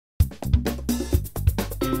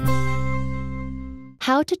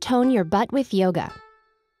How to tone your butt with yoga.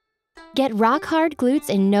 Get rock-hard glutes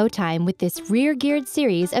in no time with this rear-geared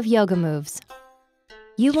series of yoga moves.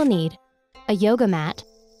 You will need a yoga mat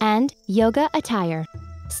and yoga attire.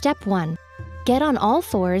 Step 1. Get on all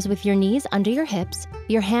fours with your knees under your hips,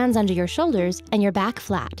 your hands under your shoulders, and your back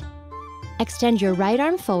flat. Extend your right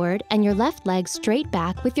arm forward and your left leg straight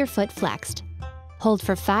back with your foot flexed. Hold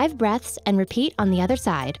for 5 breaths and repeat on the other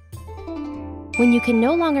side. When you can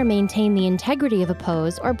no longer maintain the integrity of a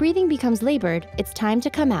pose or breathing becomes labored, it's time to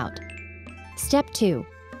come out. Step 2.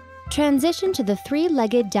 Transition to the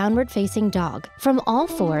 3-legged downward-facing dog. From all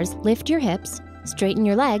fours, lift your hips, straighten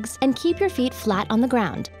your legs, and keep your feet flat on the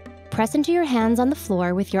ground. Press into your hands on the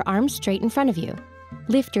floor with your arms straight in front of you.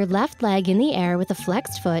 Lift your left leg in the air with a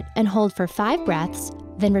flexed foot and hold for 5 breaths,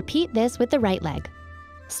 then repeat this with the right leg.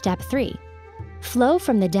 Step 3. Flow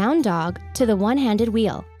from the down dog to the one-handed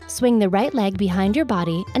wheel. Swing the right leg behind your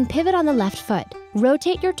body and pivot on the left foot.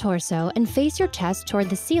 Rotate your torso and face your chest toward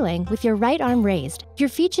the ceiling with your right arm raised. Your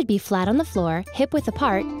feet should be flat on the floor, hip width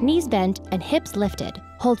apart, knees bent, and hips lifted.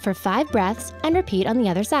 Hold for 5 breaths and repeat on the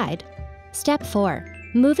other side. Step 4.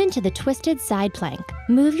 Move into the twisted side plank.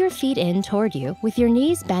 Move your feet in toward you with your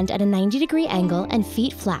knees bent at a 90-degree angle and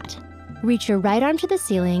feet flat. Reach your right arm to the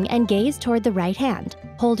ceiling and gaze toward the right hand.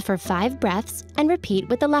 Hold for 5 breaths and repeat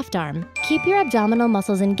with the left arm. Keep your abdominal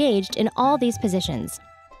muscles engaged in all these positions.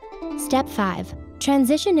 Step 5.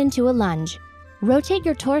 Transition into a lunge. Rotate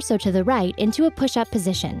your torso to the right into a push-up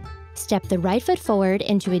position. Step the right foot forward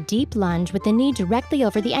into a deep lunge with the knee directly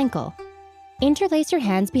over the ankle. Interlace your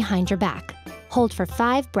hands behind your back. Hold for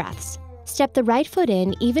 5 breaths. Step the right foot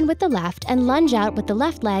in even with the left and lunge out with the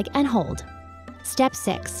left leg and hold. Step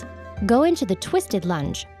 6. Go into the twisted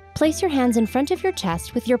lunge. Place your hands in front of your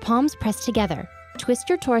chest with your palms pressed together. Twist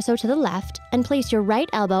your torso to the left and place your right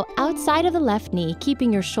elbow outside of the left knee,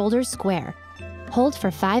 keeping your shoulders square. Hold for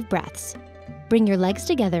 5 breaths. Bring your legs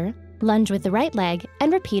together, lunge with the right leg,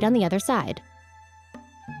 and repeat on the other side.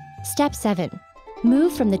 Step 7.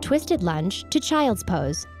 Move from the twisted lunge to child's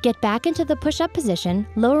pose. Get back into the push-up position,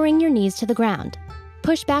 lowering your knees to the ground.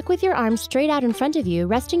 Push back with your arms straight out in front of you,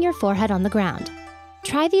 resting your forehead on the ground.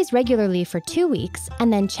 Try these regularly for 2 weeks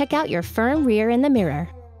and then check out your firm rear in the mirror.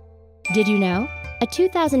 Did you know? A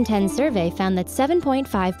 2010 survey found that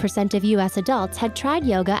 7.5% of US adults had tried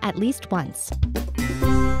yoga at least once.